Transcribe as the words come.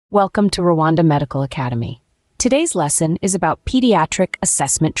Welcome to Rwanda Medical Academy. Today's lesson is about Pediatric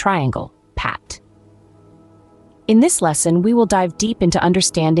Assessment Triangle, PAT. In this lesson, we will dive deep into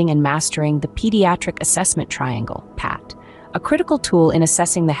understanding and mastering the Pediatric Assessment Triangle, PAT, a critical tool in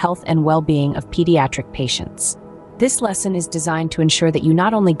assessing the health and well-being of pediatric patients. This lesson is designed to ensure that you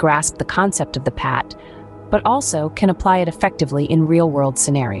not only grasp the concept of the PAT, but also can apply it effectively in real-world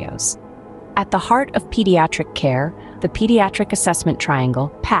scenarios. At the heart of pediatric care, the Pediatric Assessment Triangle,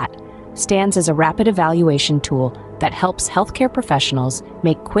 PAT, stands as a rapid evaluation tool that helps healthcare professionals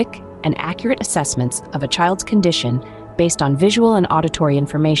make quick and accurate assessments of a child's condition based on visual and auditory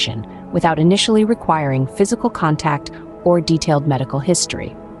information without initially requiring physical contact or detailed medical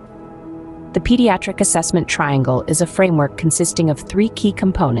history. The Pediatric Assessment Triangle is a framework consisting of three key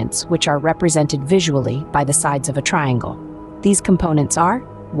components which are represented visually by the sides of a triangle. These components are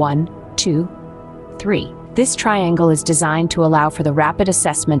 1, 2, 3. This triangle is designed to allow for the rapid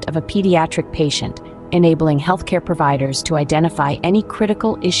assessment of a pediatric patient, enabling healthcare providers to identify any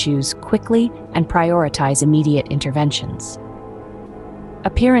critical issues quickly and prioritize immediate interventions.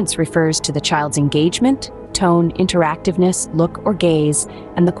 Appearance refers to the child's engagement, tone, interactiveness, look or gaze,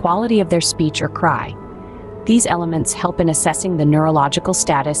 and the quality of their speech or cry. These elements help in assessing the neurological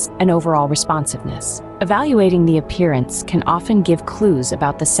status and overall responsiveness. Evaluating the appearance can often give clues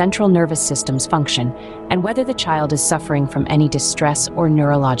about the central nervous system's function and whether the child is suffering from any distress or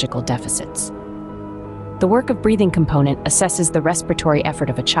neurological deficits. The work of breathing component assesses the respiratory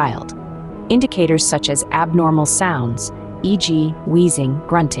effort of a child. Indicators such as abnormal sounds, e.g., wheezing,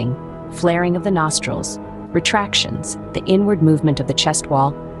 grunting, flaring of the nostrils, retractions, the inward movement of the chest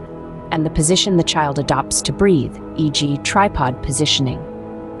wall, and the position the child adopts to breathe, e.g., tripod positioning,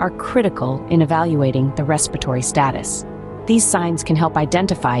 are critical in evaluating the respiratory status. These signs can help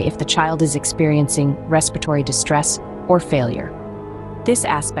identify if the child is experiencing respiratory distress or failure. This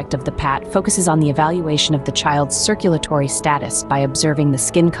aspect of the PAT focuses on the evaluation of the child's circulatory status by observing the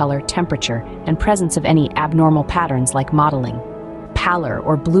skin color, temperature, and presence of any abnormal patterns like mottling. Pallor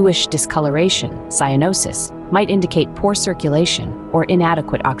or bluish discoloration, cyanosis, might indicate poor circulation or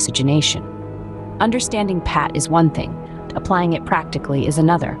inadequate oxygenation. Understanding PAT is one thing, applying it practically is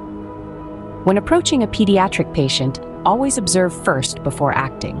another. When approaching a pediatric patient, always observe first before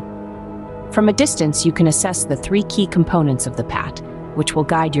acting. From a distance, you can assess the three key components of the PAT, which will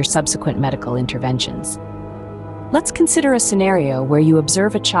guide your subsequent medical interventions. Let's consider a scenario where you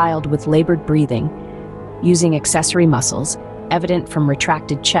observe a child with labored breathing, using accessory muscles, evident from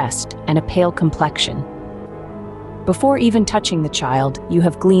retracted chest and a pale complexion. Before even touching the child, you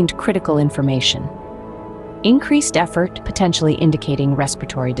have gleaned critical information. Increased effort, potentially indicating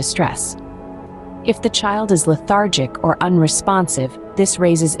respiratory distress. If the child is lethargic or unresponsive, this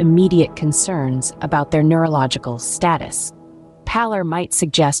raises immediate concerns about their neurological status. Pallor might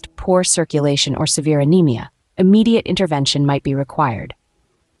suggest poor circulation or severe anemia. Immediate intervention might be required.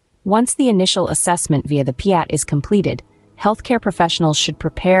 Once the initial assessment via the PAT is completed, healthcare professionals should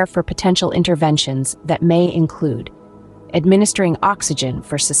prepare for potential interventions that may include administering oxygen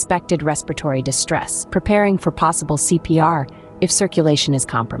for suspected respiratory distress, preparing for possible CPR if circulation is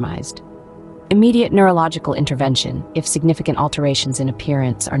compromised, immediate neurological intervention if significant alterations in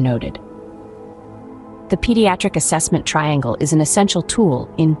appearance are noted. The Pediatric Assessment Triangle is an essential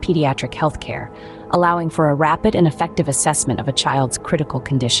tool in pediatric healthcare, allowing for a rapid and effective assessment of a child's critical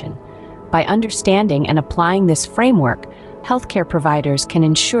condition. By understanding and applying this framework, healthcare providers can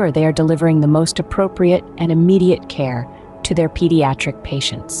ensure they are delivering the most appropriate and immediate care to their pediatric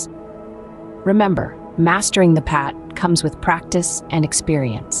patients. Remember, mastering the PAT comes with practice and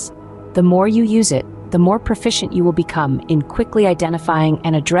experience. The more you use it, the more proficient you will become in quickly identifying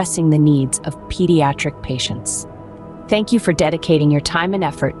and addressing the needs of pediatric patients. Thank you for dedicating your time and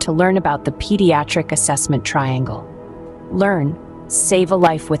effort to learn about the Pediatric Assessment Triangle. Learn, save a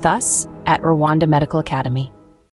life with us at Rwanda Medical Academy.